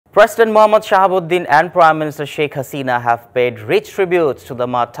President Mohammad Shahabuddin and Prime Minister Sheikh Hasina have paid rich tributes to the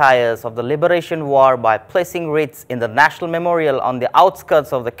martyrs of the Liberation War by placing wreaths in the National Memorial on the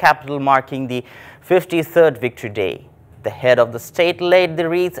outskirts of the capital, marking the 53rd Victory Day. The head of the state laid the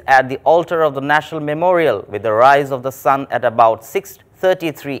wreath at the altar of the National Memorial with the rise of the sun at about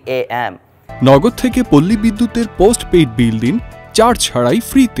 6:33 a.m. নগদ থেকে পল্লী বিদ্যুতের postpaid bill দিন charge ছাড়াই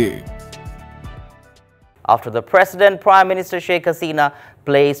ফ্রিতে। After the President, Prime Minister Sheikh Hasina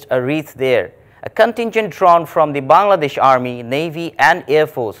placed a wreath there, a contingent drawn from the Bangladesh Army, Navy and Air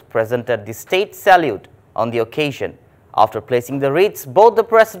Force presented the state salute on the occasion. After placing the wreaths, both the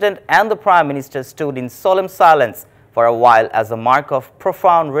President and the Prime Minister stood in solemn silence for a while as a mark of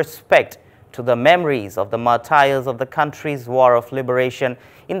profound respect to the memories of the martyrs of the country's war of liberation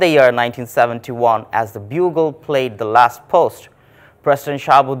in the year 1971 as the bugle played the last post. President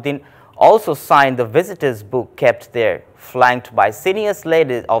Shahabuddin also signed the visitors' book kept there. Flanked by senior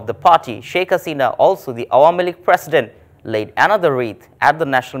ladies of the party, Sheikh Hasina, also the Awami League president, laid another wreath at the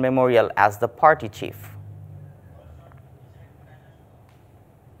National Memorial as the party chief.